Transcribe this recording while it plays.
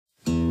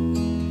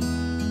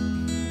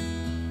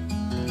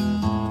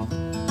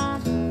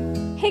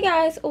Hey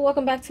guys,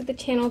 welcome back to the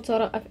channel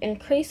Daughter of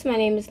Increase. My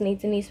name is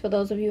Denise for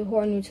those of you who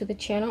are new to the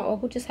channel or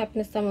who just happen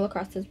to stumble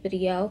across this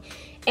video.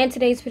 And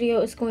today's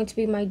video is going to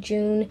be my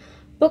June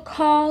book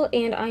haul,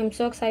 and I am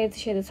so excited to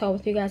share this haul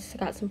with you guys.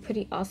 I got some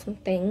pretty awesome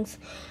things.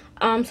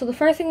 So the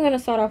first thing I'm going to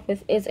start off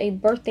with is a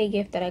birthday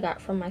gift that I got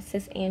from my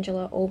sis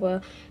Angela over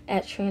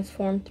at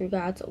Transformed Through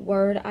God's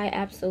Word. I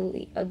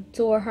absolutely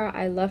adore her.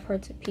 I love her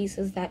to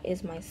pieces. That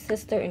is my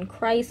sister in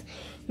Christ,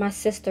 my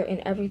sister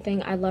in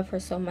everything. I love her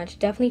so much.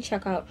 Definitely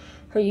check out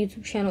her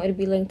YouTube channel. It'll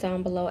be linked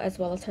down below, as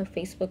well as her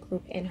Facebook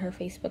group and her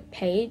Facebook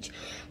page.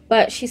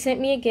 But she sent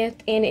me a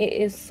gift, and it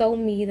is so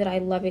me that I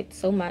love it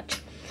so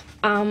much.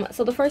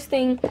 So the first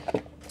thing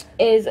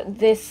is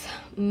this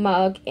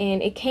mug,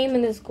 and it came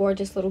in this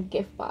gorgeous little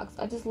gift box.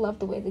 I just love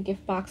the way the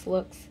gift box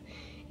looks.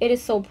 It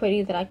is so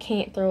pretty that I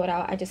can't throw it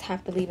out. I just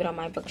have to leave it on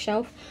my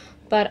bookshelf.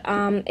 But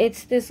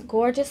it's this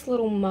gorgeous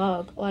little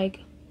mug.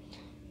 Like,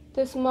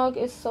 this mug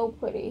is so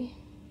pretty.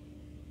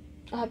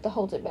 I have to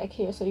hold it back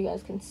here so you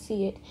guys can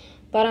see it.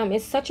 But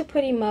it's such a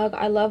pretty mug.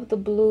 I love the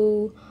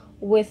blue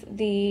with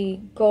the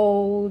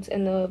gold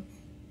and the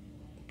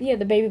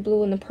baby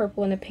blue and the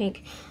purple and the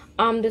pink.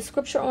 The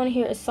scripture on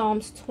here is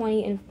Psalms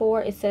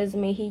 20:4. It says,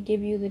 "May he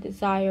give you the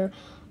desire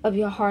of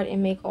your heart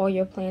and make all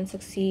your plans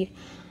succeed."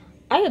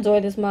 I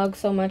adore this mug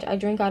so much. I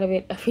drink out of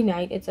it every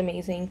night. It's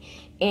amazing.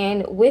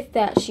 And with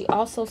that, she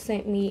also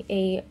sent me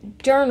a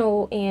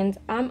journal, and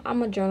I'm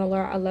a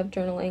journaler. I love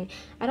journaling.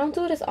 I don't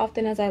do it as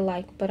often as I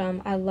like, but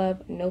I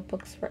love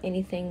notebooks for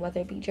anything,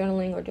 whether it be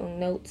journaling or doing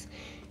notes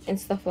and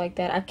stuff like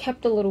that. I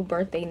kept a little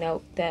birthday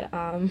note that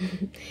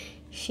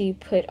she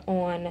put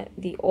on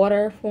the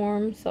order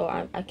form, so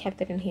I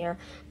kept it in here.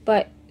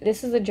 But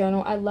this is a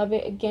journal. I love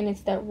it. Again,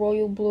 it's that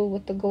royal blue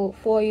with the gold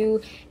foil.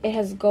 It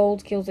has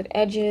gold gilded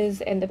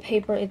edges, and the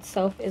paper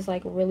itself is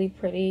like really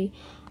pretty.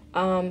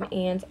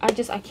 And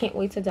I can't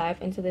wait to dive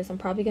into this. I'm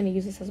probably going to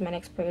use this as my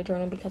next prayer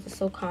journal because it's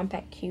so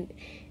compact, cute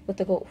with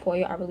the gold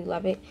foil. I really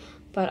love it.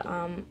 But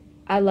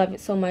I love it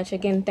so much.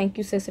 Again, thank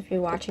you, sis, if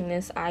you're watching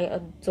this. I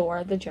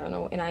adore the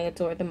journal, and I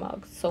adore the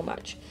mug so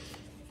much.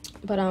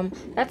 But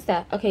that's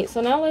that. Okay,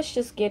 so now let's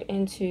just get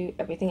into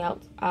everything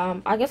else.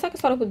 I guess I can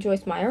start off with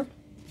Joyce Meyer.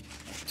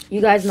 You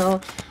guys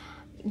know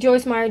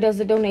Joyce Meyer does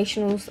the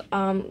donations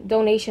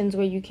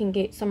where you can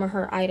get some of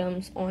her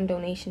items on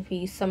donation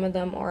fees. Some of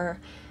them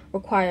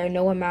require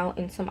no amount,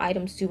 and some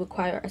items do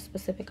require a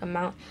specific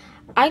amount.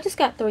 I just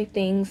got 3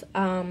 things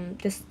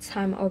this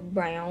time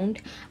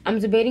around. I'm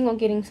debating on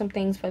getting some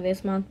things for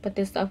this month, but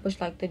this stuff was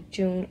like the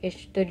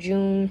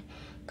June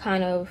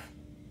kind of,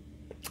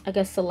 I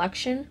guess,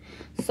 selection.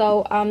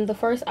 So the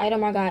first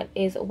item I got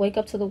is Wake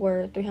Up to the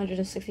Word,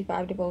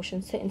 365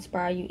 devotions to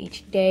inspire you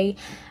each day.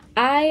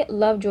 I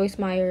love Joyce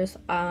Meyer's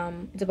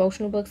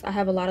devotional books. I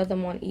have a lot of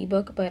them on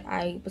ebook, but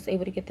I was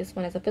able to get this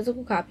one as a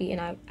physical copy, and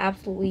I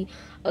absolutely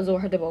adore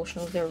her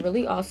devotionals. They're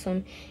really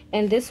awesome,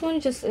 and this one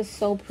just is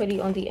so pretty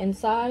on the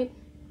inside.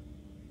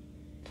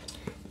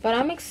 But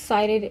I'm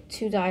excited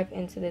to dive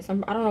into this. I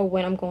don't know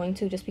when I'm going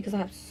to, just because I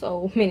have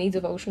so many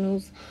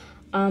devotionals.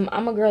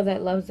 I'm a girl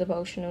that loves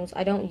devotionals.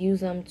 I don't use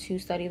them to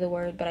study the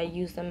word, but I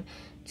use them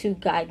to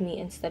guide me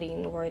in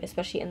studying the word,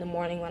 especially in the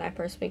morning when I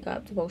first wake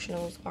up.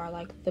 Devotionals are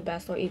like the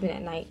best, or even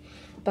at night.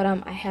 But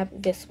I have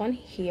this one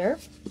here,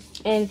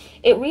 and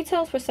it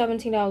retails for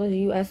 $17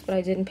 US, but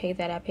I didn't pay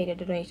that. I paid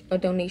a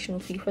donational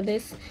fee for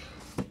this.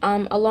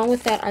 Along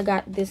with that, I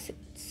got this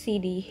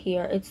CD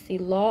here. It's the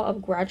Law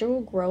of Gradual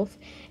Growth.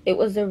 It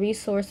was the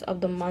resource of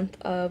the month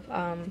of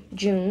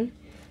June,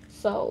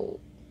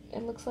 so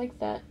it looks like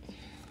that.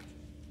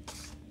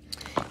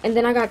 And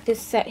then I got this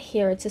set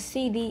here. It's a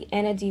CD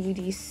and a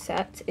DVD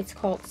set. It's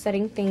called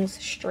Setting Things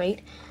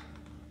Straight.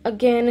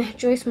 Again,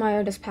 Joyce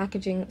Meyer does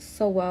packaging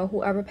so well.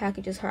 Whoever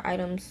packages her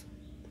items,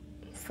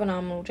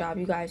 phenomenal job.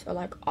 You guys are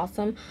like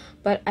awesome.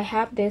 But I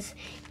have this,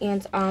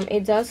 and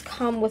it does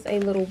come with a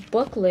little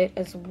booklet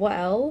as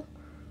well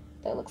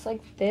that looks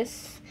like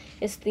this.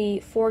 It's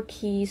the 4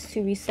 keys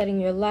to resetting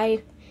your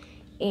life,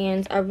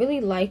 and I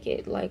really like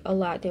it like a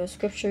lot. There are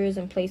scriptures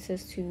and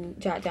places to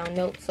jot down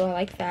notes, so I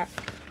like that.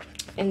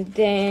 And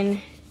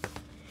then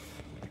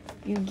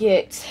you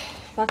get,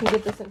 if I can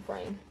get this in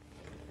frame.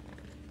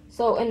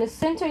 So in the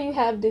center you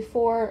have the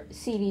 4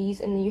 CDs,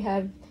 and then you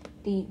have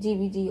the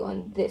DVD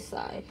on this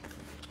side.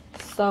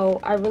 So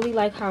I really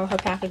like how her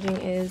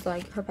packaging is.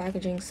 Like, her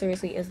packaging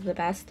seriously is the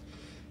best.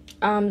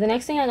 The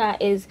next thing I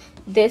got is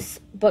this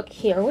book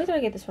here. Where did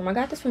I get this from? I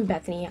got this from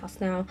Bethany House.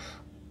 Now,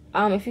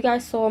 if you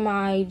guys saw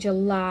my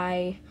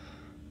July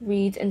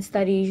reads and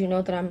studies, you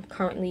know that I'm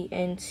currently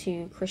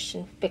into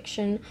Christian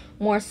fiction,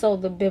 more so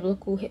the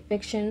biblical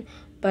fiction.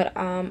 But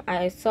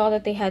I saw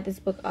that they had this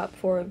book up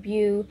for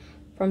review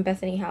from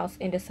Bethany House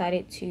and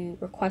decided to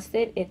request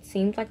it. It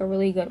seems like a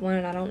really good one,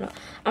 and I don't know.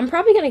 I'm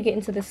probably going to get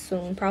into this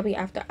soon, probably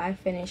after I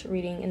finish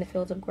reading In the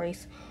Fields of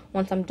Grace,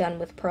 once I'm done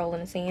with Pearl in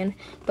the Sand.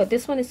 But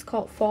this one is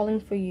called Falling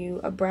for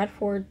You, a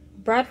Bradford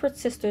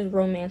Sisters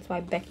Romance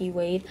by Becky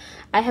Wade.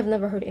 I have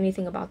never heard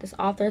anything about this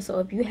author, so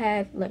if you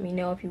have, let me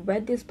know. If you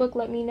read this book,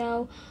 let me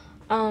know.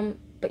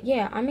 But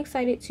yeah, I'm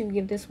excited to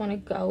give this one a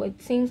go.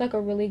 It seems like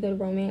a really good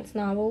romance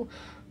novel.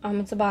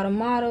 It's about a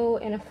model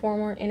and a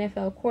former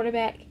NFL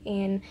quarterback,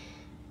 and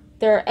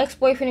they're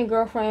ex-boyfriend and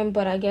girlfriend,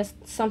 but I guess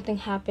something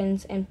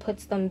happens and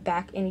puts them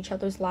back in each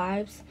other's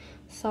lives.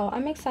 So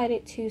I'm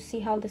excited to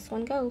see how this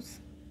one goes.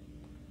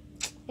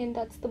 And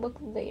that's the book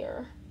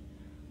there.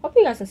 Hope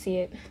you guys can see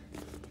it.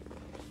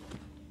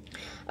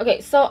 Okay,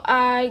 so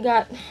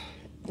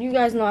you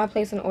guys know I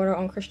placed an order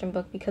on Christian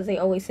Book because they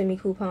always send me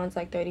coupons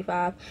like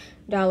 $35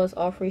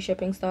 off free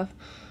shipping stuff.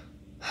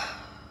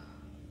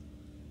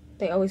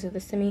 They always do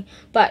this to me.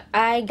 But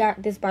I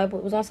got this Bible.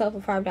 It was on sale for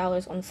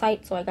 $5 on the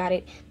site, so I got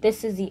it.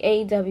 This is the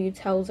A.W.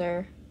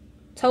 Tozer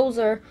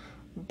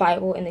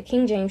Bible in the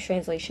King James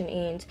translation,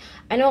 and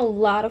I know a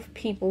lot of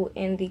people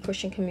in the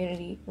Christian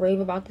community rave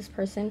about this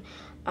person,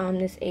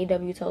 this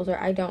A.W. Tozer.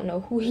 I don't know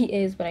who he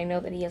is, but I know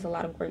that he has a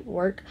lot of great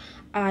work.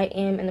 I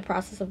am in the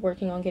process of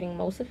working on getting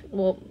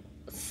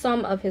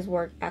some of his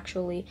work,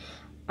 actually.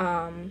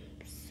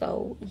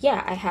 So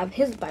yeah, I have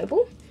his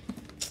Bible.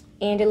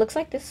 And it looks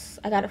like this.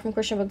 I got it from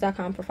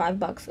christianbook.com for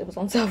 $5. It was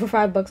on sale for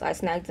 $5. I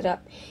snagged it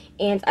up.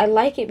 And I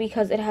like it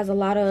because it has a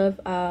lot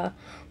of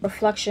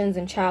reflections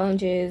and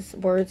challenges,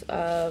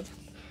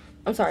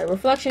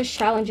 reflections,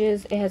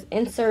 challenges. It has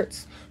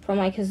inserts from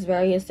like his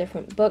various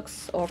different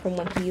books, or from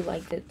when he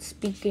like did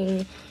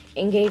speaking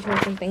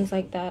engagements and things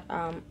like that.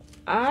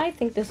 I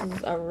think this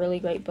is a really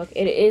great book.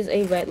 It is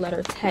a red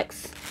letter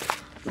text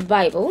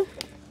Bible.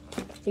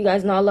 You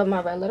guys know I love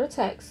my red letter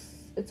text.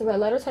 It's a red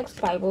letter text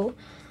Bible.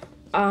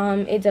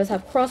 It does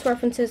have cross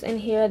references in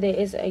here. There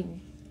is a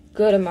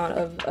good amount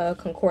of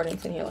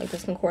concordance in here. Like,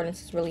 this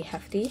concordance is really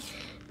hefty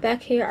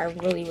back here. I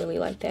really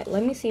like that.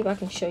 Let me see if I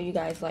can show you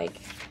guys like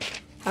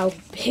how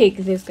big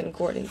this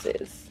concordance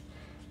is.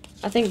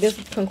 I think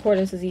this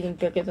concordance is even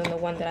bigger than the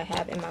one that I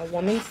have in my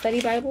woman's study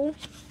Bible.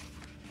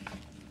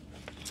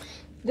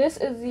 This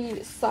is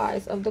the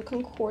size of the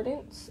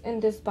concordance in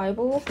this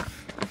Bible.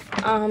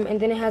 And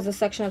then it has a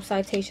section of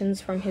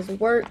citations from his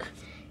work.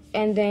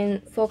 And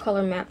then full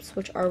color maps,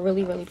 which are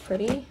really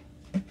pretty.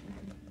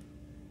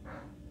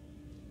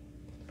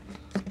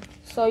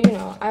 So, you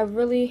know, I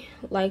really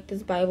like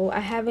this Bible.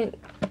 I haven't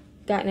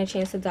gotten a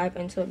chance to dive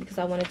into it because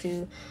I want to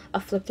do a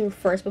flip through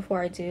first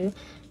before I do.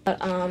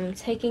 But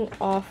taking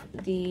off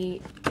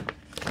the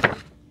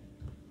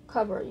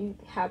cover, you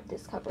have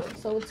this cover.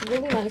 So it's a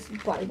really nice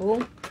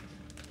Bible.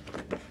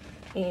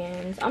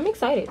 And I'm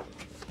excited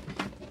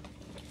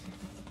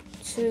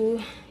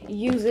to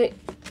use it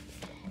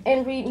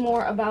and read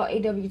more about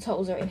A.W.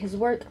 Tozer and his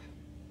work.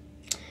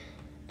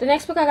 The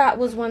next book I got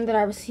was one that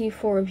I received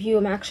for review.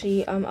 I'm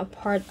actually a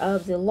part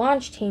of the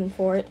launch team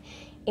for it,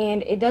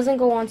 and it doesn't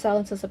go on sale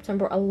until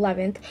September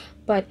 11th,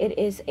 but it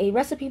is a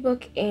recipe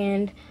book,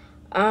 and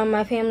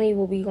my family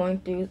will be going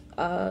through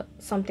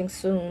something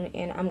soon,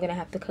 and I'm gonna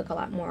have to cook a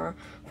lot more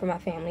for my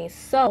family.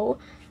 So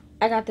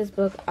I got this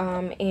book,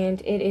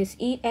 and it is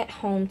Eat at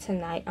Home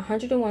Tonight,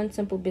 101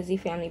 Simple Busy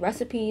Family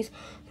Recipes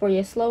for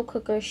your slow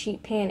cooker,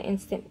 sheet pan,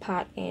 instant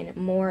pot, and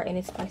more. And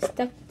it's by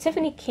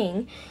Tiffany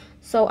King.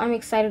 So I'm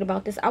excited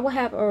about this. I will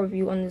have a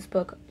review on this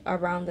book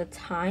around the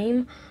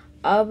time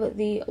of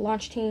the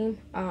launch team.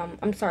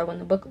 I'm sorry, when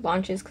the book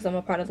launches, because I'm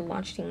a part of the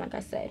launch team, like I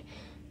said.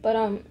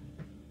 But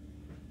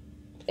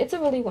it's a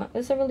really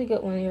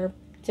good one. There are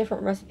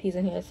different recipes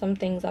in here. Some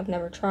things I've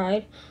never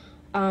tried.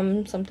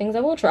 Some things I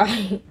will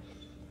try.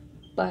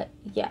 But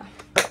yeah,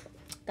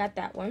 got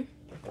that one.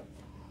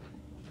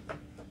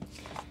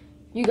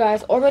 You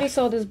guys already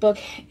saw this book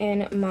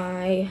in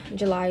my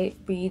July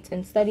reads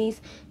and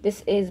studies.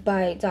 This is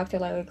by Dr.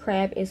 Larry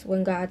Crabb. It's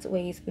When God's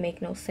Ways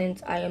Make No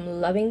Sense. I am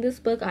loving this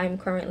book. I am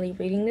currently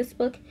reading this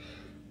book.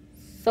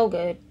 So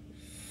good.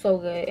 So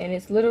good. And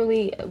it's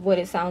literally what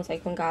it sounds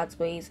like when God's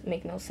ways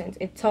make no sense.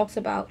 It talks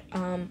about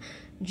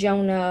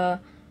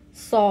Jonah,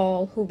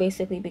 Saul, who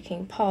basically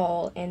became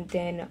Paul, and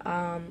then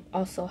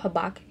also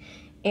Habakkuk,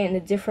 and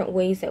the different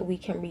ways that we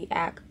can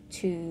react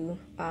to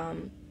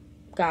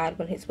God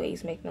when his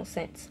ways make no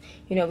sense.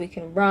 You know, we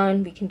can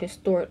run, we can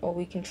distort, or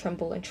we can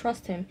tremble and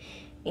trust him.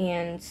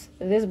 And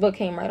this book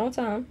came right on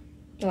time,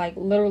 like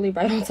literally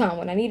right on time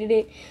when I needed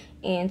it.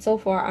 And so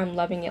far I'm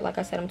loving it. Like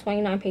I said, I'm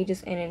 29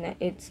 pages in and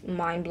it's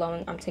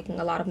mind-blowing. I'm taking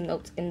a lot of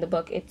notes in the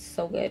book. It's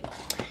so good.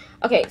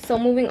 Okay, so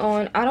moving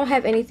on. I don't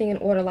have anything in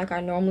order like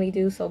I normally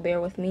do, so bear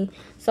with me.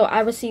 So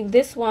I received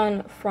this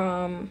one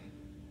from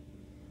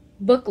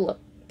Book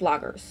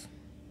Bloggers.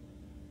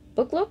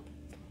 Book Look?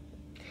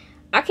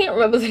 I can't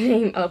remember the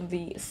name of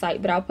the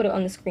site, but I'll put it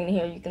on the screen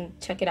here. You can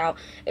check it out.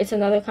 It's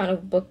another kind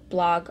of book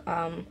blog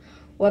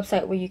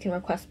website where you can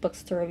request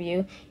books to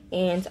review.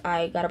 And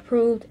I got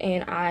approved,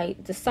 and I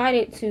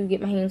decided to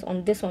get my hands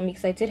on this one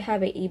because I did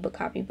have an ebook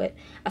copy, but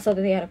I saw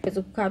that they had a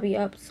physical copy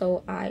up,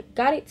 so I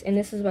got it. And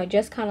this is by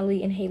Jess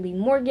Connolly and Haley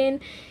Morgan,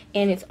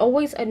 and it's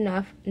Always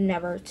Enough,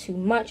 Never Too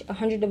Much,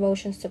 100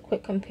 Devotions to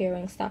Quit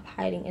Comparing, Stop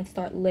Hiding, and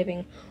Start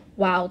Living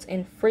Wild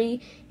and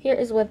Free. Here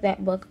is what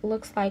that book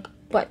looks like.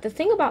 But the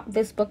thing about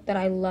this book that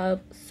I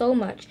love so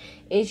much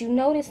is you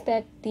notice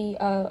that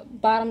the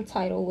bottom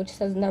title, which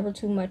says Never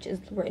Too Much, is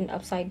written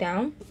upside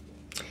down.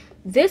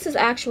 This is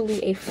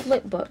actually a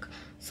flip book.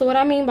 So what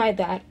I mean by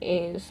that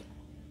is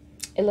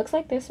it looks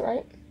like this,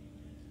 right?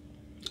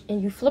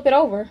 And you flip it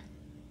over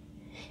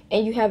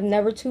and you have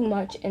never too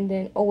much and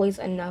then always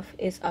enough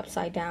is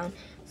upside down.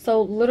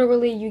 So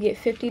literally you get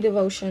 50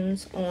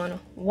 devotions on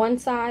one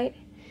side,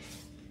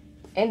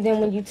 and then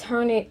when you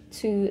turn it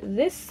to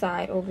this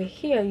side over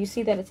here, you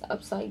see that it's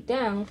upside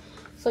down.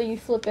 So you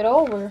flip it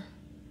over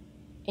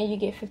and you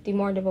get 50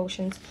 more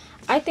devotions.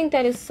 I think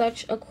that is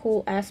such a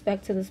cool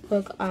aspect to this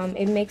book.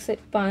 It makes it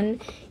fun,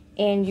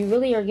 and you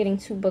really are getting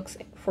 2 books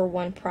for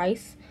one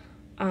price.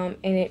 And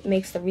it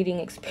makes the reading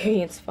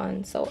experience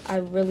fun. So I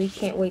really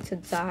can't wait to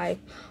dive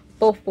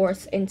full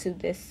force into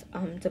this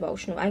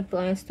devotional. I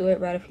glanced through it,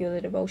 read a few of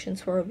the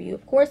devotions for review,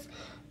 of course,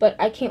 but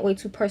I can't wait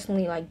to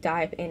personally like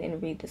dive in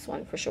and read this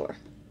one for sure.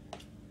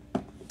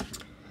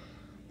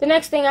 The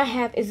next thing I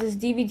have is this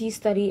DVD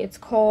study. It's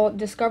called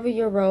Discover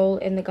Your Role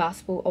in the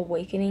Gospel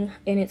Awakening,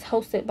 and it's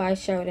hosted by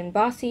Sheridan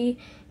Bossy,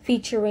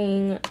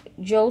 featuring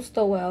Joe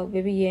Stowell,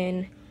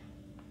 Vivian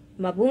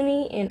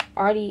Mabuni, and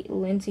Artie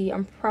Lindsay.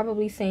 I'm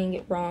probably saying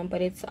it wrong,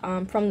 but it's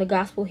from the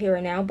Gospel Here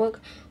and Now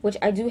book, which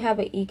I do have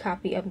an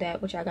e-copy of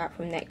that, which I got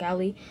from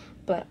NetGalley.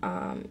 But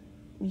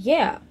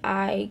yeah,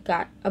 I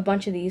got a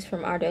bunch of these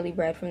from Our Daily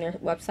Bread from their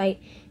website,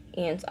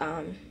 and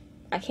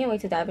I can't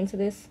wait to dive into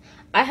this.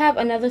 I have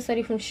another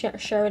study from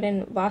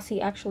Sheridan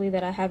Bossy actually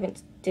that I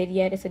haven't did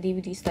yet. It's a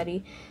DVD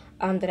study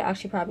that I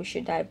actually probably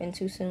should dive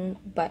into soon,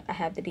 but I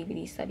have the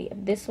DVD study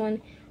of this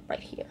one right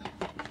here.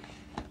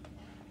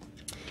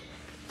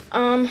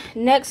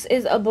 Next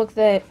is a book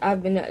that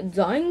I've been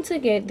dying to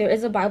get. There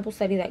is a Bible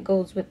study that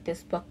goes with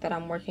this book that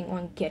I'm working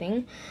on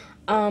getting.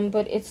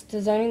 But it's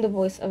Discerning the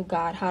Voice of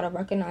God, How to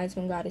Recognize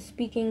When God is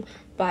Speaking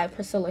by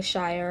Priscilla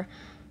Shirer.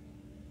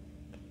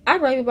 I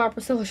rave about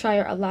Priscilla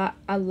Shirer a lot.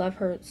 I love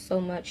her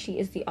so much. She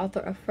is the author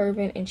of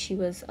Fervent, and she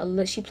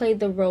played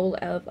the role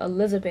of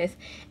Elizabeth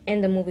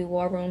in the movie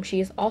War Room. She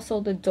is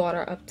also the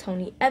daughter of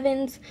Tony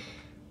Evans.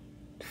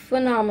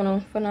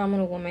 Phenomenal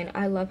woman.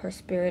 I love her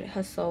spirit,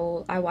 her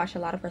soul. I watch a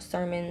lot of her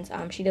sermons.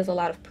 She does a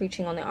lot of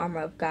preaching on the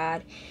armor of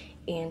God,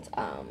 and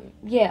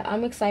yeah,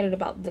 I'm excited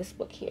about this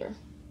book here.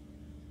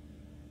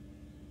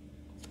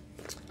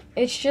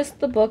 It's just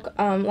the book.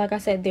 Like I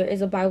said, there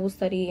is a Bible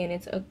study, and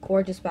it's a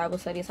gorgeous Bible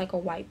study. It's like a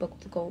white book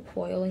with gold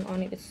foiling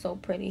on it. It's so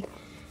pretty.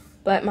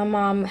 But my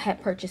mom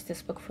had purchased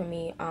this book for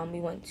me. We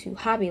went to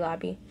Hobby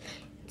Lobby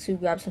to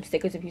grab some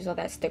stickers. If you saw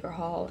that sticker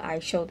haul, I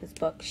showed this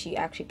book. She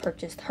actually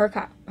purchased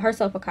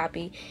herself a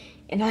copy,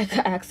 and I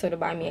asked her to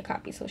buy me a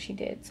copy, so she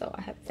did. So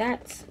I have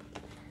that.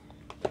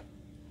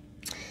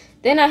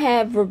 Then I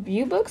have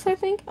review books, I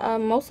think.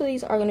 Most of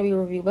these are going to be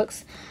review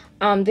books.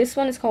 This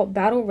one is called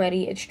Battle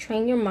Ready. It's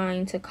Train Your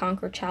Mind to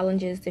Conquer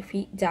Challenges,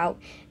 Defeat Doubt,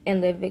 and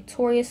Live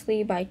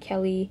Victoriously by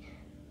Kelly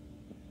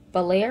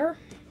Valari.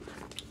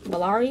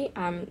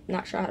 I'm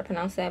not sure how to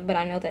pronounce that, but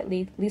I know that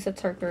Lisa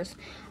Turkers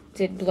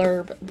did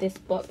blurb this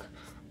book.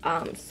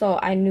 So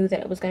I knew that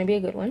it was going to be a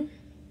good one.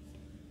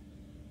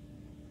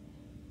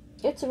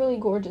 It's really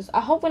gorgeous.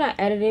 I hope when I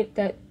edit it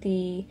that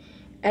the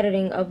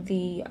editing of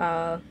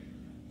the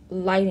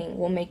lighting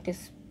will make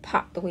this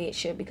pop the way it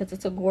should, because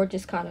it's a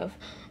gorgeous kind of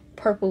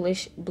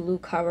purplish blue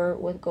cover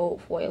with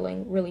gold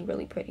foiling.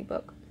 Really pretty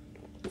book.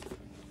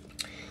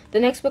 The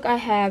next book I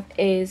have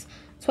is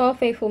 12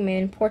 Faithful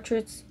Men,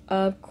 Portraits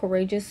of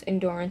Courageous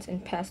Endurance in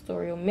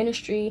Pastoral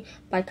Ministry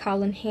by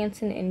Colin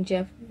Hanson and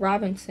Jeff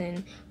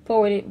Robinson,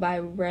 forwarded by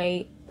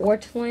Ray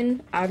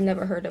Ortlund. I've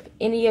never heard of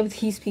any of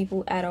these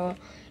people at all,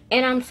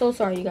 and I'm so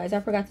sorry, you guys.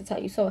 I forgot to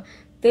tell you. So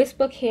this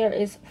book here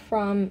is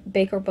from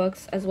Baker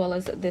Books, as well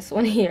as this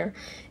one here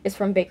is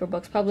from Baker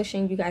Books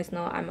Publishing. You guys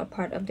know I'm a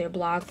part of their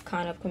blog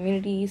kind of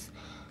communities.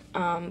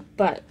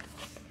 But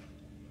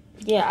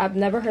yeah, I've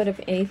never heard of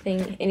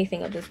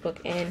anything of this book.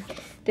 And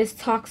this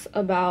talks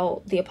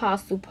about the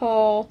Apostle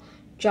Paul,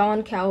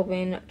 John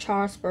Calvin,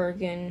 Charles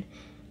Spurgeon,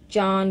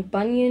 John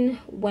Bunyan,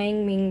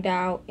 Wang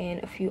Mingdao,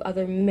 and a few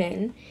other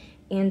men.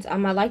 And I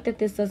like that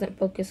this doesn't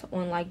focus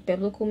on like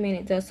biblical men.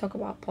 It does talk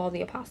about Paul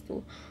the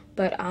Apostle,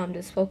 but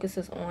this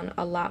focuses on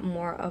a lot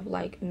more of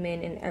like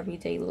men in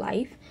everyday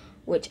life,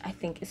 which I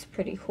think is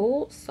pretty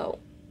cool. So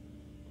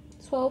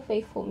 12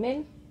 Faithful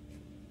Men.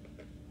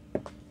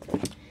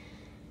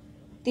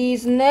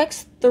 These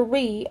next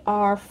three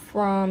are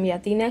from BH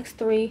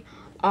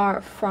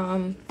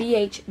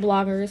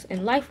Bloggers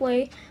and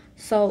Lifeway.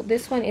 So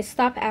this one is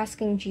Stop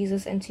Asking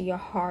Jesus Into Your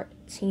Heart,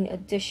 Teen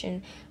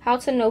Edition. How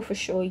to Know for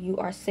Sure You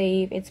Are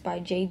Saved. It's by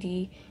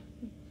J.D.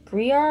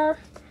 Greear.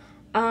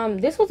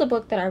 This was a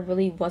book that I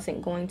really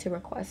wasn't going to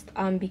request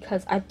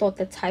because I thought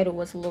the title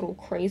was a little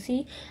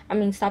crazy. I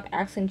mean, stop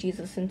asking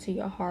Jesus into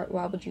your heart.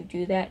 Why would you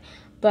do that?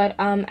 But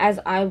as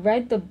I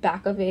read the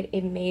back of it,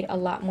 it made a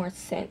lot more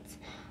sense.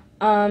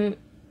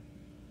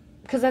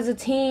 Because as a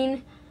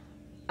teen,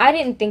 I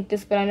didn't think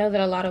this, but I know that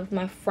a lot of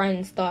my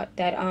friends thought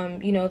that,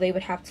 you know, they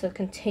would have to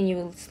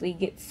continuously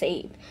get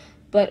saved.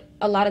 But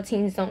a lot of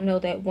teens don't know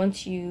that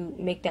once you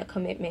make that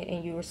commitment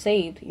and you're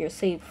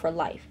saved for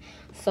life.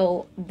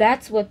 So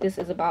that's what this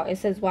is about. It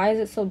says, why is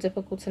it so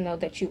difficult to know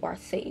that you are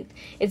saved?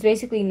 It's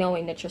basically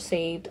knowing that you're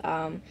saved.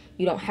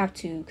 You don't have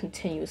to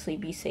continuously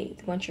be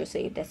saved. Once you're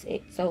saved, that's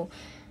it. So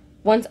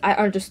once I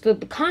understood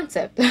the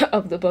concept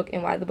of the book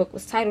and why the book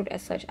was titled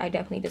as such, I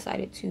definitely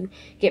decided to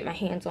get my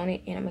hands on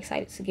it, and I'm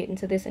excited to get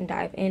into this and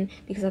dive in,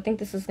 because I think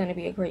this is going to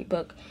be a great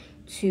book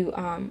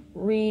to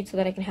read, so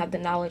that I can have the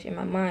knowledge in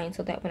my mind,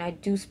 so that when I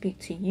do speak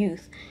to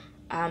youth,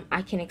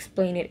 I can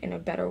explain it in a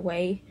better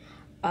way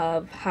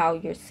of how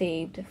you're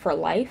saved for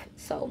life.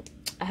 So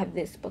I have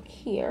this book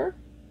here.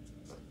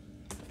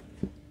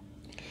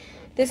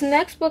 This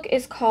next book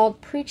is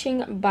called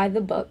Preaching by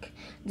the Book,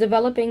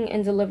 Developing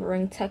and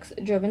Delivering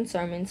Text-Driven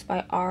Sermons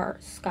by R.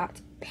 Scott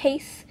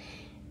Pace.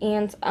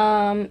 And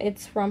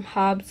it's from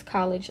Hobbs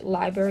College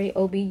Library,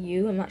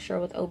 OBU. I'm not sure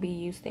what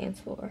OBU stands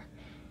for.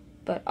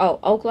 But,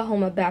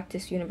 Oklahoma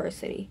Baptist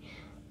University.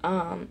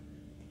 And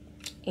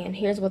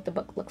here's what the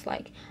book looks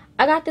like.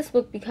 I got this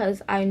book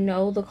because I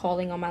know the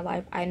calling on my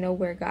life. I know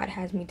where God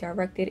has me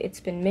directed. It's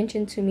been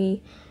mentioned to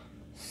me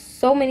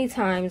so many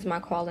times,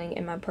 my calling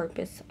and my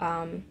purpose.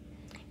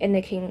 In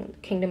the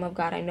kingdom of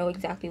God, I know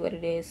exactly what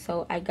it is.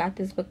 So I got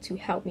this book to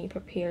help me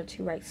prepare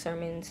to write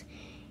sermons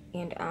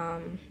and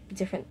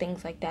different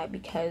things like that,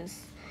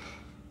 because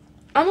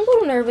I'm a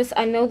little nervous.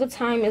 I know the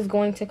time is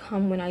going to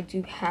come when I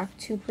do have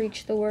to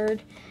preach the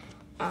word.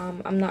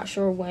 I'm not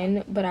sure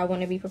when, but I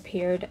want to be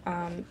prepared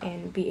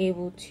and be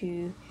able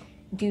to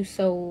do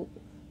so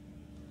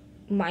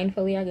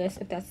mindfully, I guess,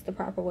 if that's the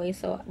proper way.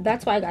 So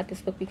that's why I got this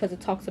book, because it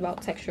talks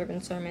about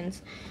text-driven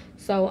sermons.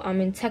 So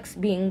in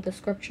text being the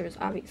scriptures,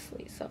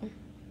 obviously. So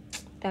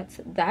that's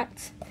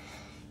that.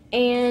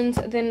 And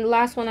then the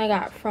last one I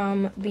got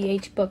from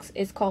BH Books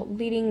is called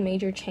Leading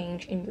Major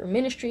Change in Your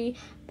Ministry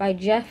by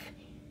Jeff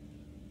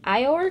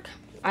Iorg.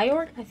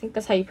 I think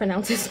that's how you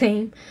pronounce his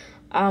name.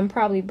 I'm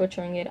probably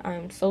butchering it.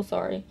 I'm so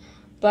sorry.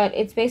 But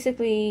it's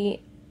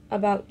basically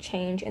about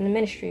change in the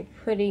ministry,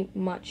 pretty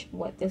much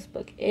what this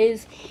book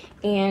is.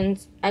 And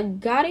I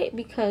got it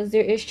because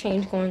there is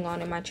change going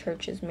on in my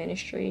church's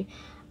ministry.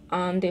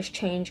 There's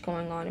change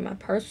going on in my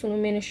personal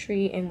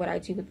ministry and what I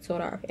do with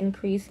Daughter of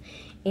Increase.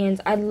 And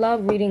I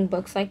love reading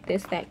books like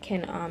this that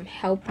can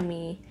help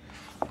me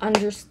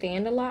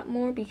understand a lot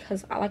more,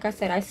 because like I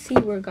said, I see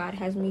where God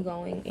has me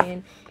going,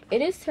 and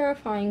it is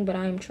terrifying, but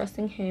I'm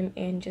trusting him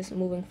and just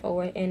moving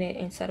forward in it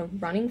instead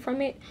of running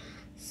from it.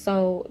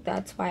 So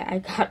that's why I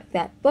got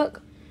that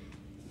book.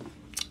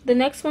 The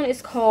next one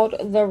is called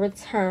The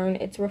Return.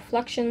 It's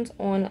Reflections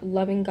on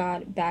Loving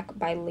God Back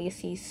by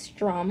Lacey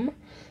Strum.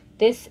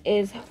 This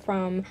is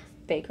from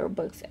Baker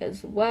Books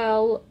as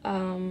well.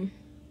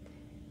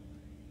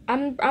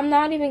 I'm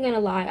not even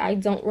gonna lie, I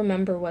don't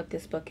remember what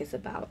this book is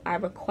about. I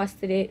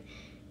requested it,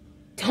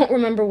 don't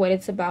remember what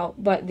it's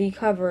about, but the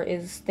cover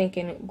is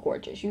stinking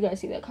gorgeous. You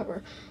guys see that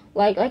cover?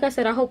 Like I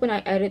said, I hope when I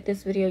edit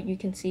this video you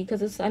can see,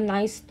 because it's a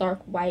nice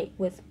dark white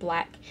with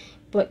black,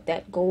 but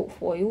that gold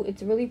foil.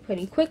 It's really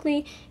pretty.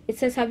 Quickly, it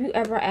says, have you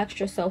ever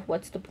asked yourself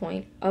what's the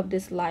point of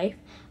this life,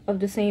 of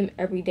the same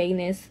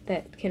everydayness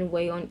that can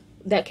weigh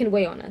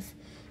on us?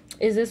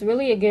 Is this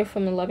really a gift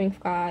from the loving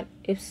God?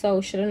 If so,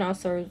 shouldn't our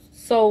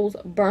souls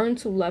burn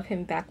to love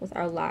him back with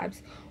our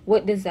lives?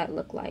 What does that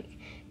look like?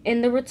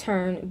 In The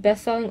Return,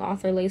 best-selling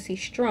author Lacey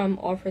Strum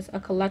offers a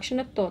collection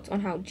of thoughts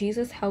on how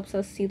Jesus helps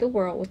us see the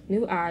world with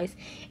new eyes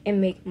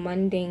and make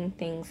mundane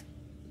things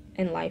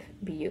in life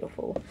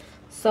beautiful.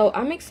 So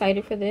I'm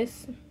excited for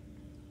this.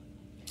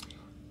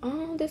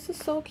 Oh, this is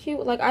so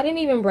cute. Like, I didn't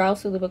even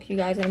browse through the book, you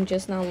guys. I'm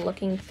just now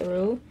looking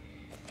through.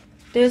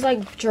 There's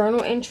like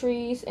journal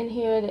entries in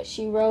here that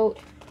she wrote.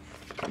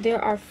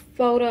 There are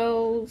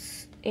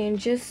photos and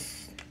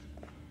just,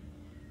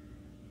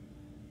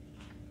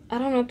 I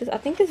don't know if this, I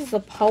think this is a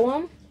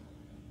poem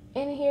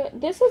in here.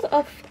 This is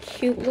a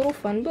cute little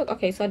fun book.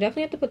 Okay, so I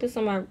definitely have to put this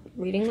on my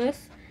reading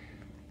list,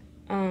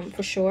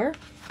 for sure.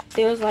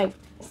 There's like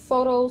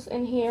photos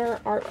in here,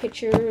 art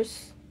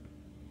pictures.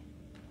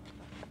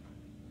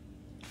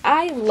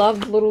 I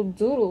love little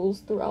doodles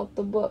throughout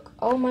the book.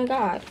 Oh my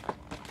god.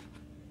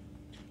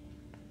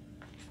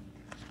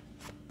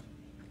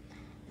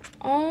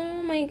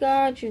 Oh my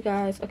god, you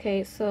guys.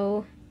 Okay,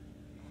 so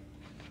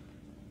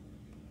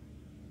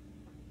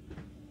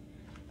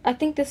I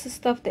think this is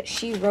stuff that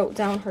she wrote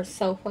down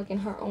herself, like in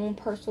her own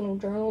personal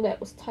journal that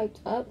was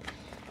typed up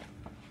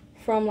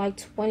from like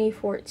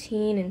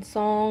 2014, and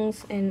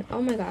songs, and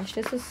oh my gosh,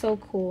 this is so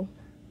cool.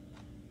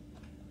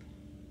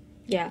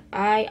 Yeah,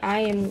 I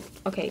am,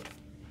 okay,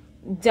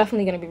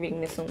 definitely gonna be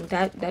reading this soon.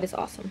 That is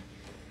awesome.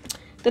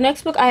 The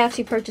next book I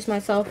actually purchased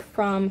myself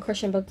from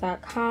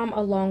christianbook.com,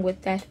 along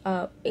with that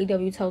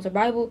A.W. Tells a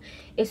Bible.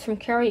 It's from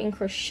Carrie and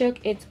Chris Shook.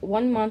 It's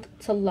 1 month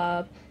to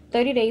love,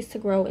 30 days to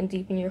grow and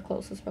deepen your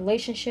closest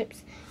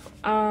relationships.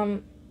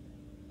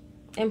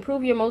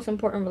 Improve your most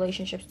important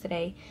relationships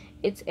today.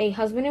 It's a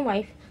husband and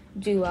wife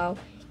duo,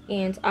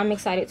 and I'm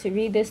excited to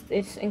read this.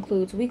 This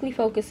includes weekly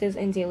focuses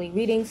and daily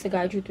readings to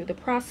guide you through the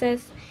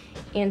process.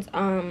 And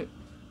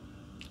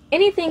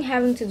anything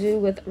having to do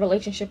with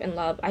relationship and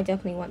love, I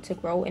definitely want to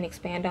grow and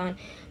expand on,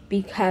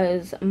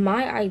 because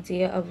my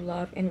idea of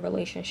love and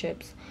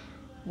relationships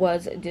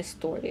was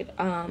distorted.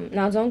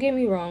 Now don't get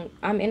me wrong,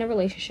 I'm in a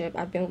relationship.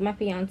 I've been with my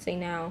fiance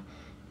now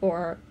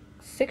for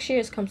 6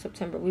 years come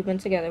September. We've been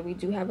together. We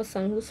do have a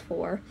son who's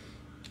 4.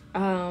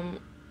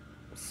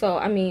 So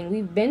I mean,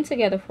 we've been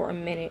together for a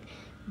minute,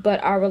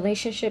 but our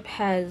relationship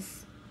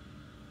has,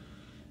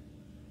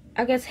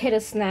 I guess, hit a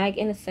snag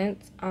in a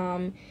sense.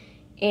 And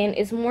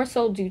it's more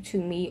so due to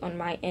me on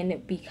my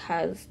end,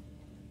 because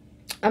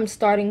I'm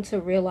starting to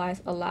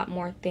realize a lot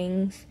more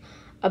things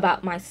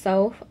about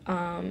myself,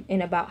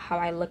 and about how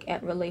I look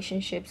at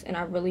relationships, and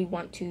I really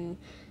want to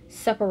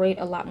separate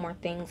a lot more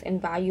things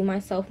and value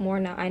myself more.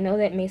 Now I know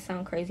that may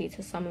sound crazy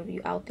to some of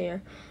you out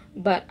there,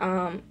 but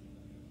I'm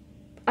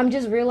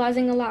just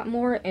realizing a lot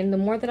more, and the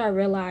more that I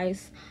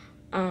realize,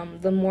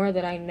 the more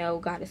that I know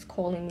God is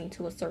calling me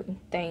to a certain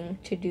thing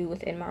to do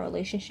within my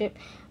relationship.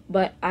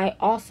 But I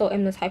also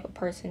am the type of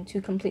person to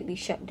completely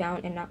shut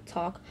down and not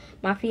talk.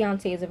 My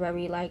fiance is a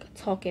very, like,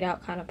 talk it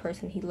out kind of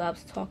person. He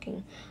loves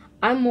talking.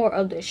 I'm more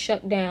of the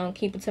shut down,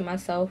 keep it to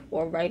myself,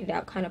 or write it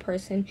out kind of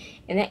person.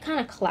 And that kind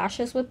of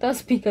clashes with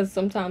us, because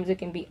sometimes it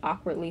can be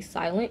awkwardly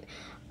silent.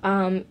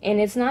 And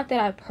it's not that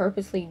I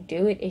purposely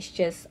do it. It's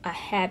just a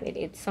habit.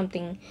 It's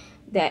something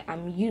that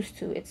I'm used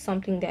to. It's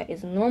something that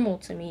is normal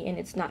to me, and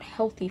it's not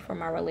healthy for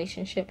my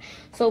relationship.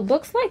 So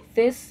books like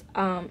this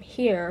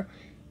here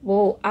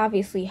will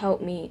obviously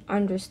help me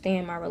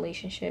understand my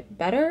relationship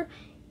better.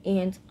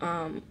 And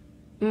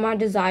my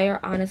desire,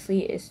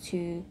 honestly, is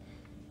to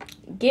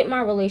get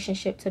my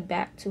relationship to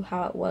back to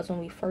how it was when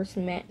we first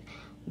met,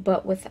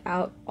 but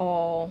without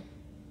all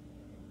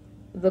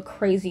the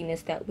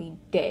craziness that we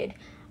did.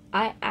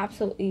 I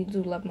absolutely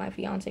do love my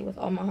fiance with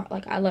all my heart.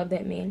 Like, I love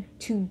that man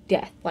to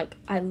death. Like,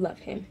 I love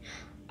him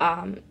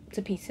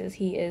to pieces.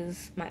 He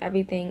is my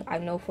everything. I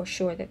know for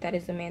sure that that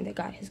is the man that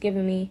God has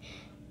given me.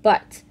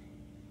 But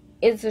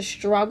it's a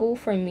struggle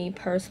for me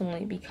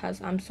personally,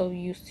 because I'm so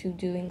used to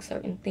doing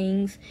certain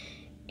things.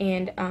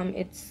 And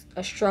it's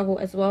a struggle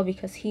as well,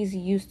 because he's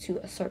used to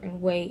a certain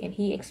way, and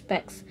he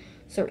expects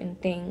certain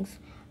things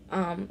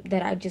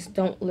that I just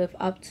don't live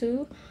up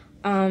to.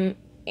 And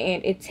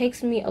it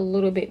takes me a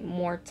little bit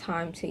more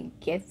time to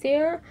get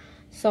there.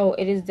 So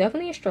it is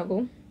definitely a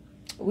struggle.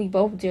 We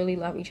both dearly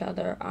love each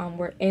other.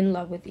 We're in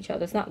love with each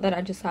other. It's not that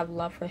I just have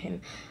love for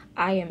him.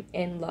 I am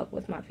in love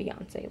with my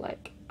fiance.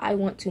 Like, I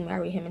want to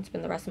marry him and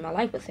spend the rest of my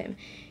life with him.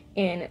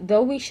 And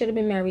though we should have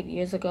been married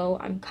years ago,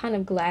 I'm kind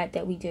of glad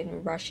that we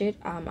didn't rush it.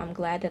 I'm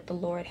glad that the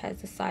Lord has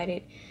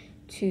decided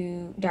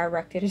to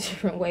direct it a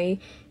different way,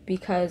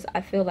 because I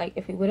feel like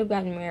if we would have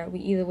gotten married, we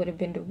either would have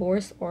been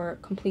divorced or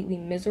completely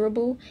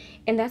miserable,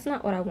 and that's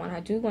not what I want. I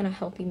do want a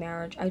healthy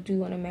marriage. I do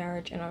want a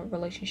marriage and a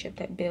relationship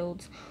that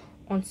builds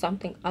on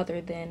something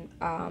other than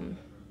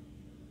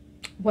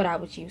what I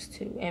was used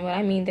to. And what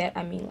I mean that,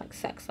 I mean like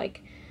sex,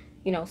 like,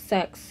 you know,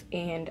 sex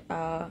and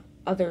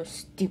other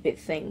stupid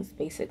things,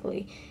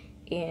 basically.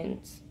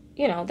 And,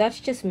 you know, that's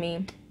just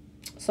me.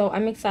 So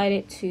I'm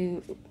excited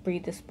to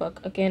read this book.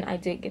 Again, I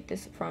did get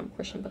this from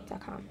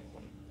christianbook.com.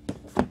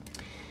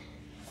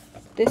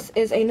 This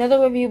is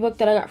another review book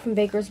that I got from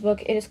Baker's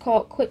Book. It is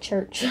called Quit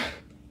Church.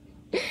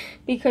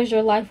 Because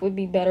your life would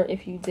be better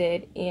if you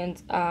did.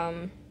 And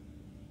I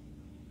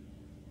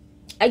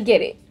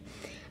get it.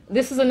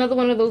 This is another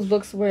one of those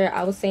books where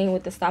I was saying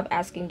with the stop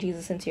asking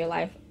Jesus into your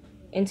life,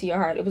 into your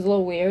heart. It was a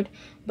little weird,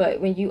 but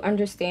when you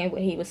understand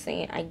what he was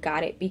saying, I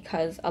got it.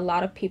 Because a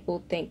lot of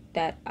people think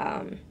that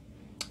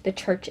the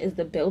church is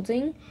the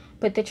building,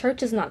 but the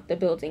church is not the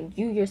building.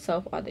 You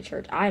yourself are the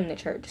church. I am the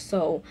church.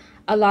 So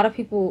a lot of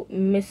people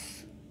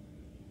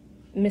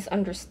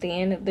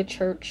misunderstand the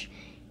church,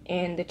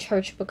 and the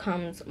church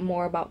becomes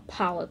more about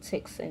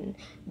politics and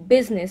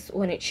business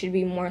when it should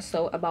be more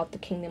so about the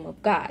kingdom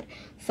of God.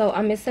 So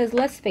it says,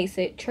 let's face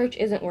it, church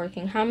isn't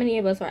working. How many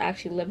of us are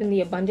actually living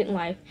the abundant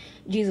life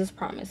Jesus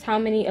promised? How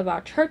many of our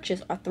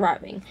churches are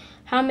thriving?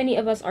 How many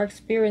of us are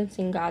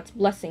experiencing God's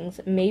blessings?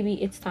 Maybe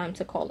it's time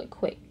to call it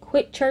quit.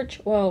 Quit church?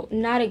 Well,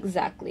 not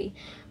exactly.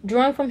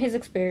 Drawing from his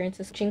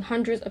experiences, teaching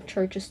hundreds of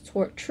churches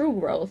toward true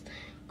growth,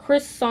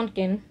 Chris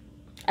Sonksen,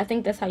 I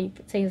think that's how you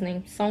say his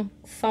name,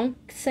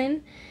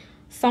 Sonksen.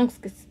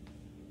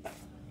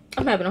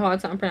 I'm having a hard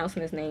time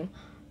pronouncing his name.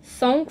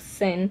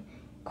 Sonksen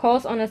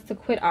calls on us to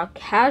quit our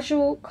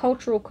casual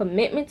cultural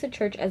commitment to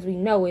church as we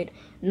know it.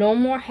 No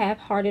more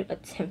half-hearted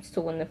attempts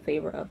to win the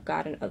favor of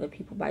God and other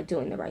people by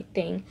doing the right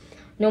thing.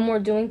 No more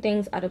doing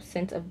things out of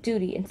sense of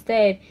duty.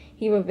 Instead,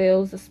 he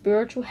reveals the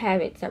spiritual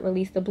habits that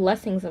release the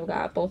blessings of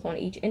God both on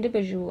each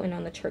individual and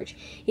on the church.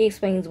 He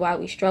explains why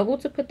we struggle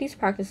to put these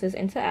practices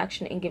into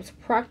action and gives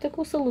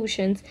practical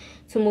solutions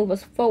to move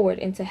us forward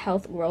into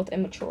health, growth,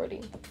 and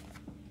maturity.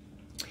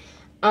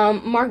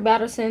 Mark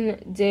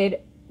Batterson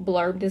did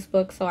blurb this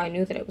book, so I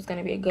knew that it was going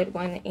to be a good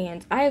one,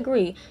 and I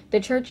agree. The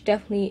church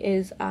definitely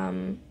is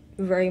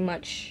very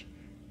much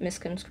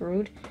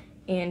misconstrued,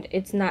 and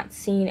it's not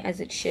seen as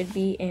it should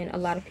be, and a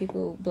lot of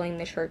people blame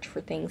the church for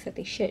things that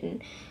they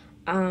shouldn't.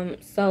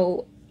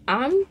 So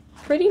I'm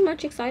pretty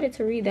much excited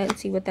to read that and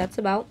see what that's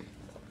about.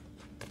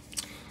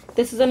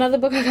 This is another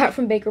book I got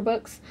from Baker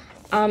Books.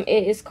 It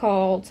is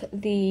called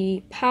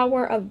The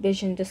Power of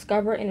Vision,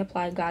 Discover and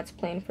Apply God's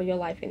Plan for Your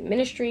Life and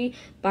Ministry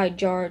by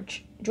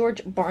George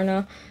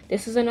Barna.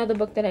 This is another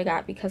book that I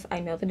got because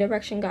I know the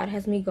direction God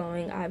has me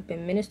going. I've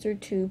been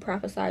ministered to,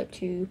 prophesied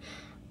to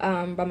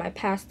by my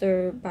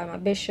pastor, by my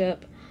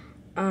bishop,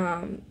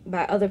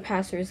 by other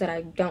pastors that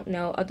I don't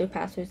know, other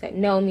pastors that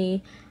know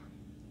me.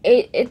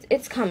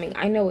 It's coming.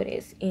 I know it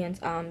is. And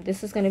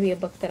this is going to be a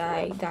book that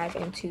I dive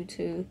into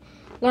to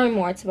learn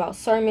more. It's about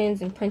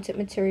sermons and printed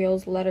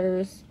materials,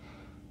 letters,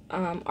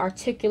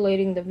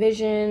 articulating the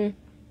vision,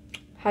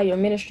 how your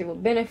ministry will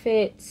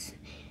benefit,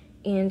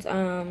 and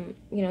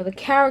you know, the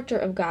character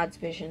of God's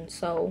vision.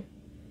 So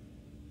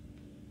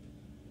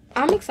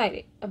I'm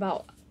excited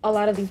about a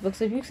lot of these books.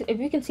 If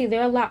you can see,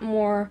 there are a lot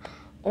more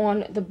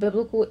on the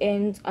biblical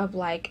end of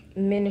like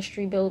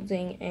ministry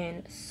building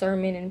and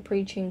sermon and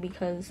preaching,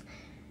 because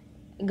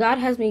God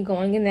has me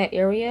going in that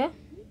area.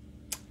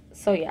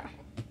 So yeah.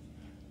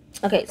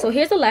 Okay, so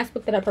here's the last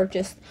book that I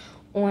purchased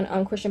on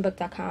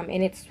christianbook.com,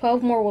 and it's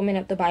 12 More Women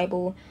of the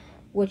Bible,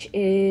 which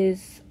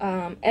is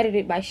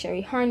edited by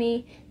Sherry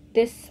Harney.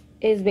 This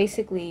is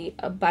basically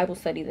a Bible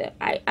study that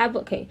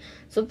okay,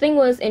 so the thing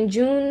was, in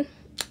June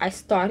I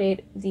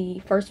started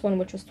the first one,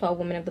 which was 12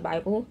 Women of the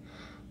Bible,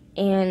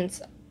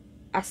 and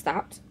I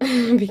stopped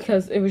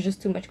because it was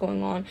just too much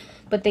going on.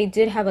 But they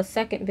did have a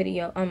second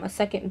video, a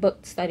second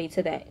book study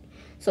to that.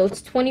 So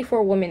it's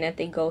 24 women that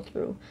they go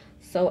through.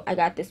 So I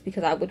got this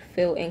because I would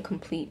feel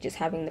incomplete just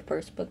having the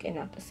first book and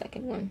not the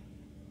second one.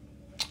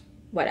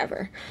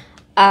 Whatever.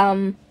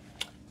 The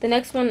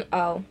next one,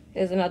 oh,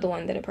 there's another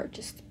one that I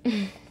purchased.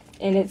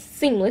 And it's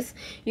seamless.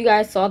 You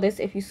guys saw this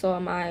if you saw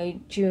my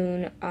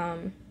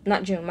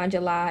my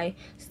July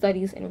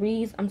studies and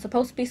reads. I'm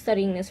supposed to be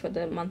studying this for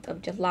the month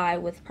of July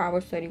with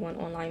Proverbs 31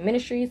 Online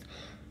Ministries.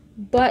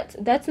 But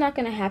that's not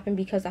going to happen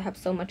because I have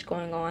so much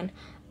going on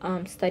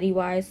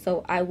study-wise.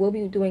 So I will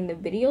be doing the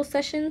video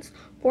sessions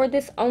for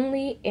this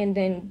only, and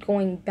then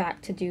going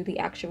back to do the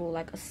actual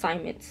like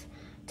assignments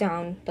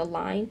down the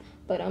line.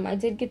 But I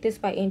did get this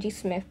by Angie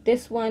Smith.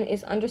 This one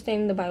is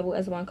Understanding the Bible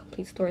as One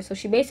Complete Story. So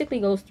she basically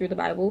goes through the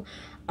Bible,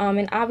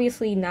 and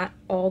obviously not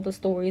all the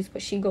stories,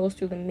 but she goes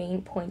through the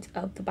main points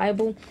of the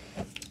Bible.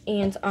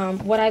 And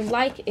what I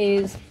like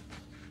is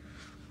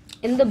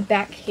in the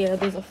back here,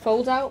 there's a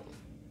fold out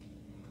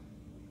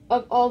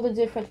of all the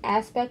different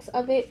aspects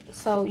of it,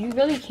 so you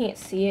really can't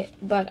see it,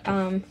 but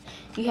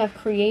you have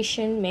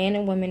creation, man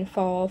and woman,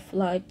 fall,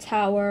 flood,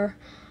 tower,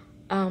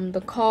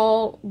 the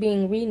call,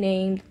 being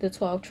renamed, the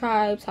 12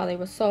 tribes, how they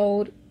were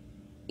sold,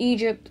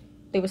 Egypt,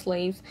 they were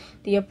slaves,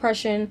 the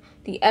oppression,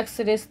 the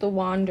exodus, the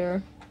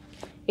wander.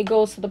 It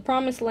goes to the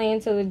promised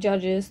land, to the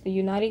judges, the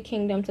united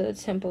kingdom, to the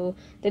temple,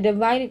 the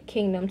divided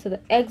kingdom, to the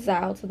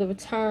exile, to the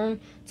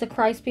return, to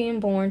Christ being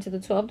born, to the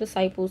 12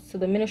 disciples, to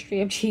the ministry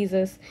of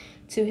Jesus,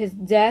 to his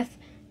death,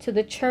 to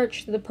the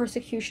church, to the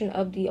persecution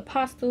of the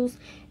apostles,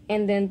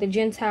 and then the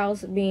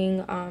Gentiles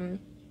being,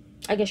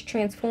 I guess,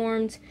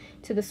 transformed,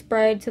 to the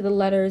spread, to the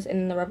letters,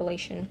 and then the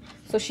revelation.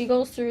 So she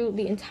goes through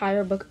the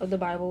entire book of the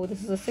Bible.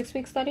 This is a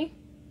 6-week study,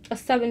 a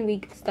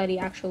 7-week study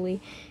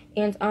actually.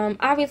 And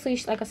obviously,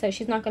 like I said,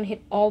 she's not going to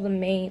hit all the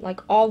main,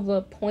 like all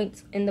the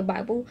points in the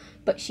Bible,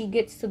 but she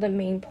gets to the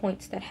main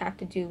points that have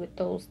to do with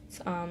those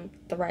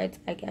threads,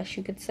 I guess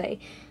you could say.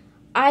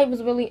 I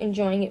was really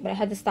enjoying it, but I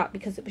had to stop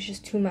because it was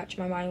just too much.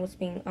 My mind was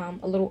being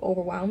a little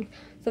overwhelmed.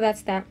 So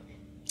that's that.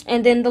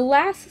 And then the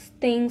last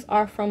things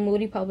are from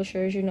Moody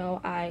Publishers. You know,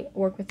 I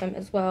work with them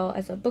as well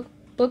as a book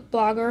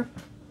blogger.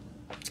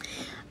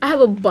 I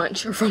have a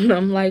bunch from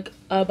them, like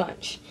a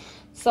bunch.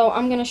 So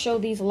I'm going to show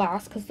these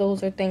last because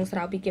those are things that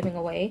I'll be giving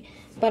away.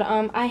 But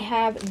I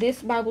have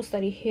this Bible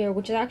study here,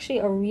 which is actually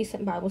a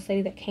recent Bible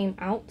study that came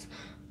out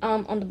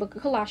on the book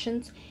of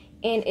Colossians.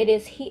 And it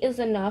is He is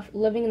Enough,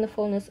 Living in the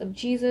Fullness of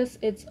Jesus.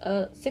 It's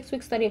a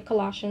 6-week study of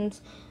Colossians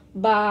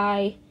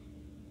by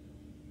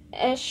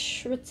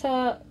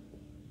Eshrita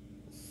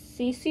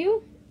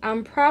Sisu.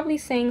 I'm probably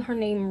saying her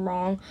name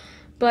wrong,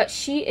 but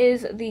she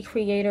is the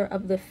creator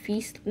of the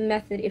Feast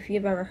Method, if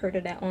you've ever heard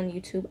of that on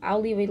YouTube.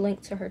 I'll leave a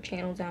link to her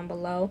channel down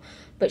below.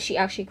 But she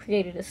actually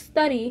created a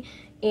study,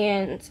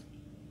 and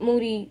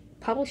Moody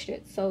published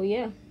it. So,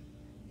 yeah.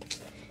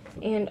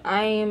 And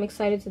I am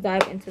excited to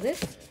dive into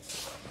this.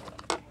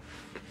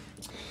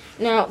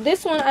 Now,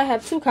 this one I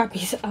have 2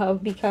 copies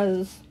of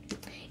because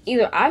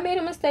either I made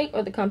a mistake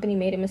or the company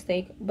made a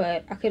mistake.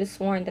 But I could have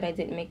sworn that I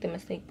didn't make the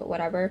mistake, but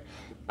whatever.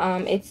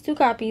 It's 2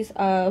 copies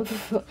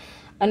of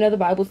another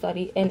Bible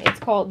study, and it's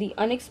called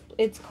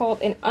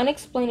An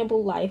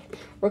Unexplainable Life: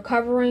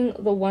 Recovering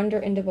the Wonder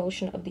and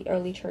Devotion of the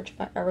Early Church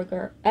by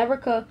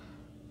Erica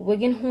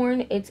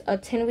Wiggenhorn. It's a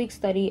 10-week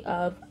study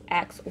of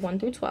Acts 1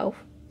 through 12.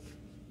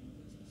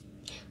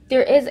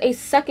 There is a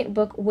second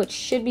book which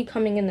should be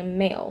coming in the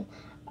mail.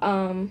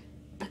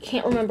 I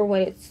can't remember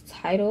what it's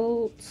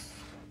titled.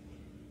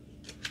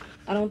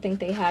 I don't think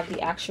they have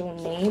the actual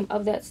name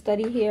of that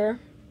study here,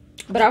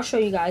 but I'll show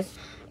you guys.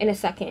 in a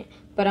second.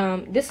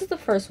 But this is the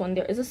first one.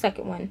 There is a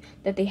second one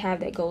that they have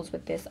that goes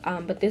with this.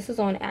 But this is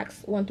on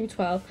Acts 1 through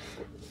 12.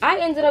 I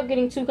ended up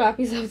getting 2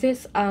 copies of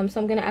this. So I'm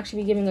going to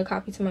actually be giving a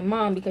copy to my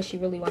mom because she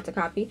really wants a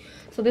copy.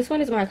 So this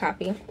one is my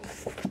copy.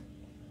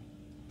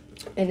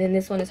 And then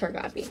this one is her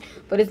copy.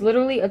 But it's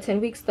literally a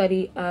 10-week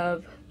study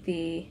of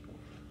the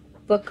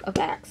book of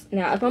Acts.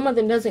 Now, if my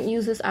mother doesn't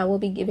use this, I will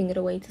be giving it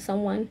away to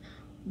someone.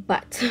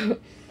 But,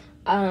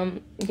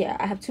 yeah,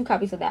 I have 2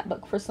 copies of that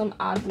book for some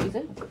odd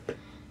reason.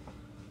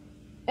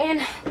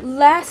 And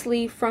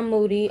lastly, from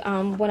Moody,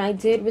 when I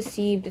did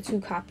receive the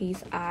 2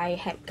 copies, I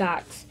had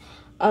got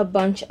a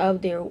bunch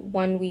of their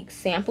 1-week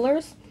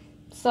samplers.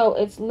 So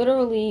it's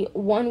literally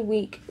 1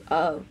 week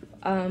of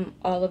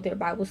all of their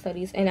Bible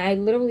studies. And I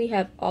literally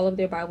have all of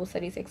their Bible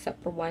studies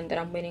except for one that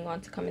I'm waiting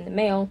on to come in the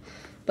mail.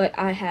 But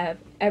I have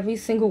every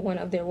single one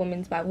of their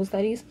women's Bible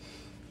studies.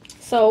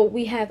 So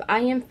we have I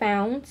Am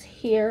Found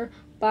here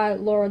by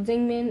Laura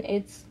Dingman.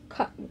 It's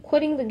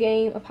Quitting the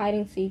Game of Hide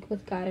and Seek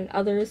with God and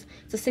Others.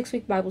 It's a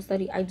 6-week Bible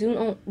study. I do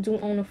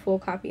own a full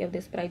copy of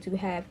this, but I do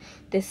have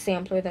this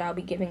sampler that I'll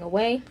be giving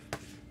away.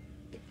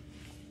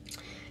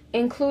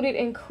 Included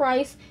in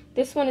Christ.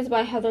 This one is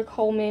by Heather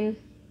Holleman.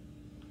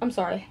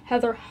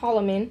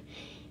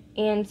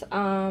 And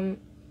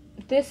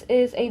this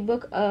is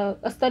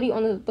a study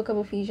on the book of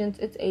Ephesians.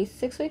 It's a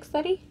 6-week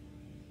study.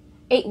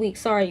 8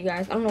 weeks. Sorry, you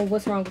guys. I don't know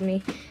what's wrong with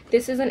me.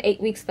 This is an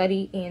 8-week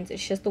study, and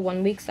it's just a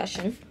 1-week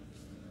session.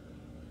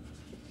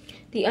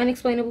 The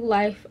Unexplainable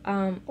Life,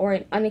 or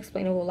An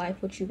Unexplainable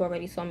Life, which you've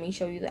already saw me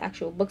show you the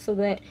actual books of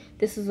that.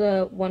 This is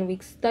a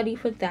 1-week study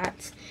for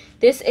that.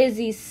 This is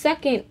the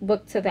second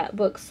book to that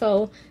book.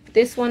 So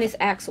this one is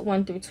Acts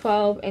 1 through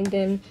 12, and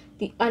then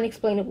The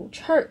Unexplainable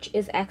Church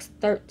is Acts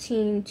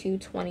 13 to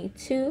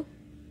 22.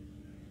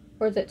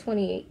 Or is it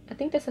 28? I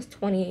think this is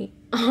 28.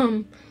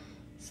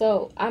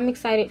 So I'm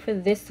excited for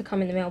this to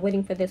come in the mail,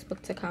 waiting for this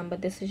book to come,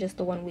 but this is just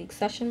a 1-week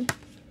session.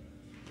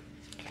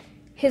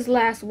 His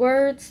Last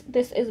Words.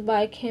 This is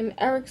by Kim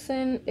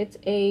Erickson. It's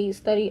a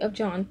study of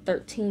John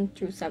 13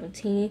 through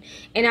 17.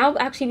 And I'll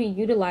actually be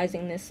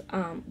utilizing this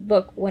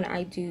book when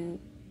I do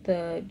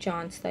the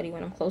John study,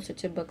 when I'm closer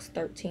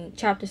to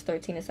chapters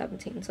 13 and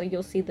 17. So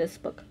you'll see this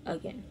book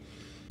again.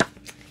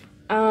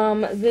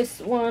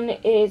 This one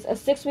is a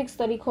 6-week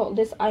study called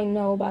This I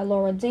Know by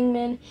Laura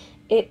Dingman.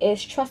 It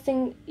is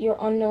Trusting Your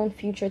Unknown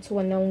Future to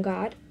a Known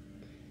God.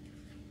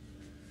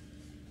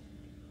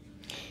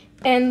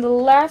 And the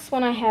last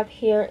one I have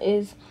here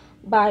is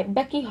by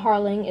Becky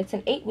Harling. It's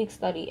an 8-week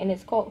study, and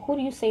it's called Who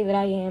Do You Say That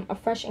I Am? A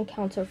Fresh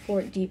Encounter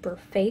for Deeper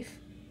Faith.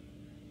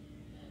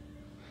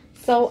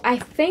 So I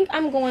think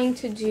I'm going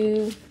to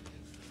do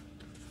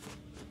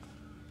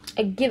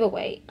a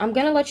giveaway. I'm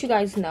going to let you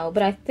guys know,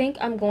 but I think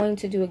I'm going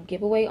to do a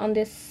giveaway on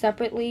this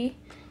separately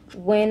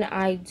when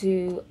I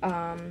do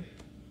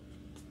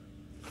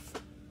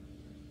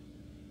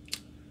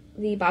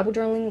the Bible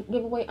journaling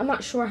giveaway. I'm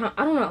not sure how.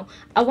 I don't know.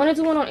 I want to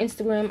do one on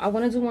Instagram. I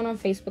want to do one on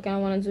Facebook. And I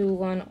want to do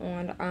one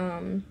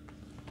on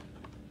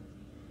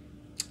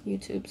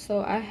YouTube.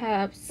 So I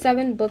have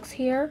 7 books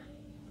here.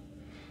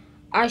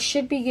 I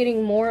should be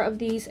getting more of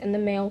these in the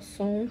mail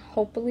soon,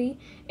 hopefully.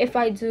 If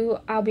I do,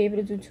 I'll be able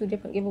to do 2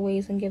 different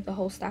giveaways and give the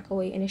whole stack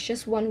away. And it's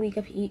just 1 week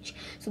of each,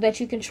 so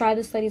that you can try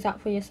the studies out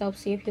for yourself,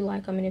 see if you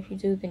like them. And if you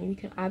do, then you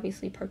can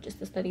obviously purchase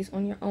the studies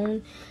on your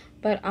own.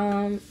 But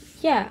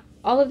yeah,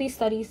 all of these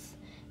studies,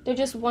 they're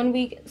just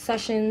 1-week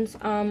sessions,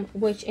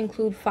 which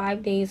include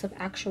 5 days of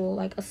actual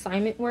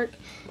assignment work,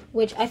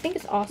 which I think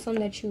is awesome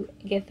that you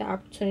get the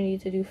opportunity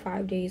to do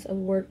 5 days of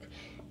work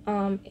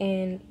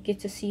and get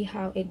to see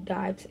how it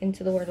dives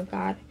into the Word of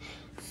God.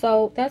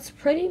 So that's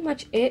pretty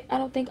much it. I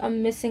don't think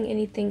I'm missing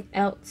anything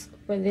else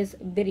for this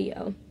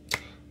video.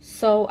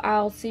 So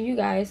I'll see you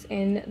guys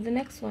in the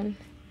next one.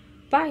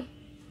 Bye.